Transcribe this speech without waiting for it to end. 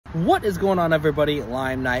What is going on, everybody?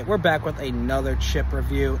 Lime Night. We're back with another chip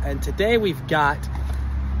review, and today we've got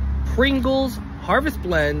Pringles Harvest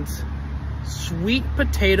Blends Sweet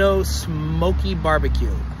Potato Smokey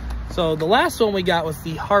BBQ. So the last one we got was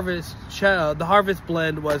the Harvest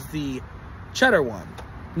Blend was the cheddar one.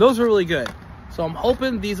 Those were really good. So I'm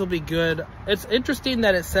hoping these will be good. It's interesting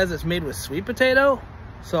that it says it's made with sweet potato,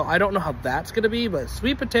 so I don't know how that's gonna be, but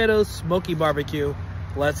sweet potato Smokey BBQ.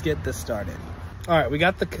 Let's get this started. All right, we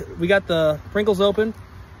got the Pringles open.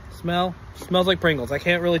 Smells like Pringles. I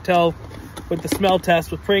can't really tell with the smell test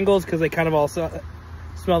with Pringles because they kind of all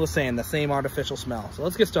smell the same artificial smell. So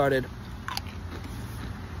let's get started.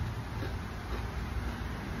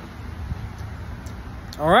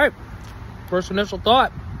 All right, first initial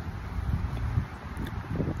thought.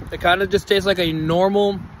 It kind of just tastes like a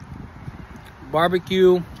normal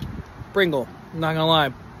barbecue Pringle, I'm not gonna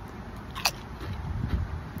lie.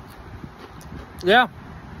 Yeah,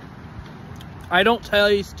 I don't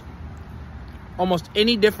taste almost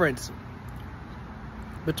any difference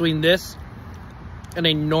between this and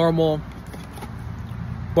a normal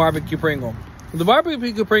barbecue Pringle. The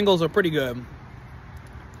barbecue Pringles are pretty good.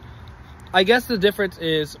 I guess the difference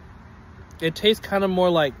is it tastes kind of more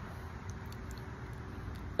like,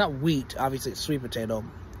 not wheat, obviously it's sweet potato,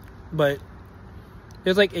 but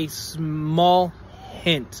there's like a small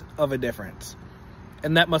hint of a difference.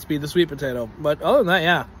 And that must be the sweet potato. But other than that,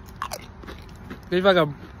 yeah. It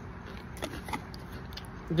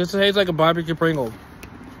just tastes like a barbecue Pringle.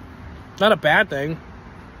 Not a bad thing.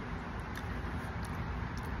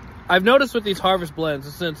 I've noticed with these Harvest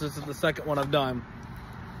Blends, since this is the second one I've done,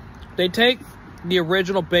 they take the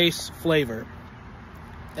original base flavor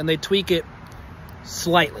and they tweak it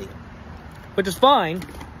slightly. Which is fine,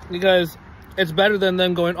 because it's better than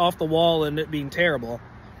them going off the wall and it being terrible.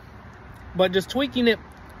 But just tweaking it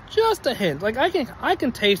just a hint. Like I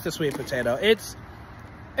can taste the sweet potato. It's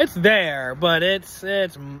there, but it's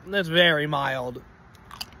very mild.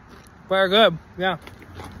 Very good. Yeah.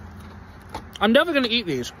 I'm definitely gonna eat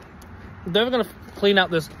these. I'm definitely gonna clean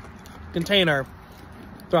out this container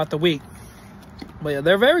throughout the week. But yeah,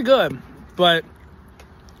 they're very good. But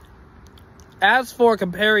as for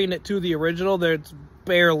comparing it to the original, there's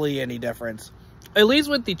barely any difference. At least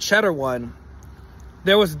with the cheddar one,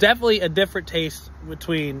 there was definitely a different taste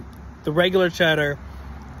between the regular cheddar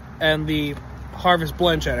and the Harvest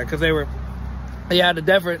Blend cheddar, because they were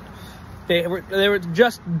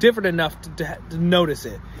just different enough to notice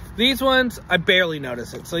it. These ones, I barely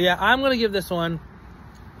notice it. So yeah, I'm gonna give this one,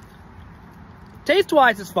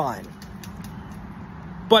 taste-wise, it's fine.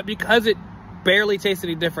 But because it barely tastes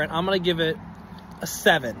any different, I'm gonna give it a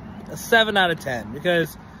 7 out of 10,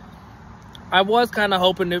 because I was kind of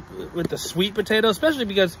hoping with the sweet potato, especially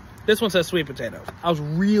because this one says sweet potato. I was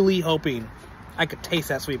really hoping I could taste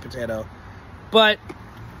that sweet potato. But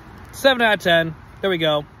 7 out of 10, there we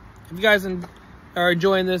go. If you guys are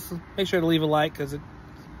enjoying this, make sure to leave a like, because it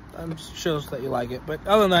shows that you like it. But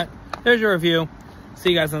other than that, there's your review. See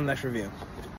you guys in the next review.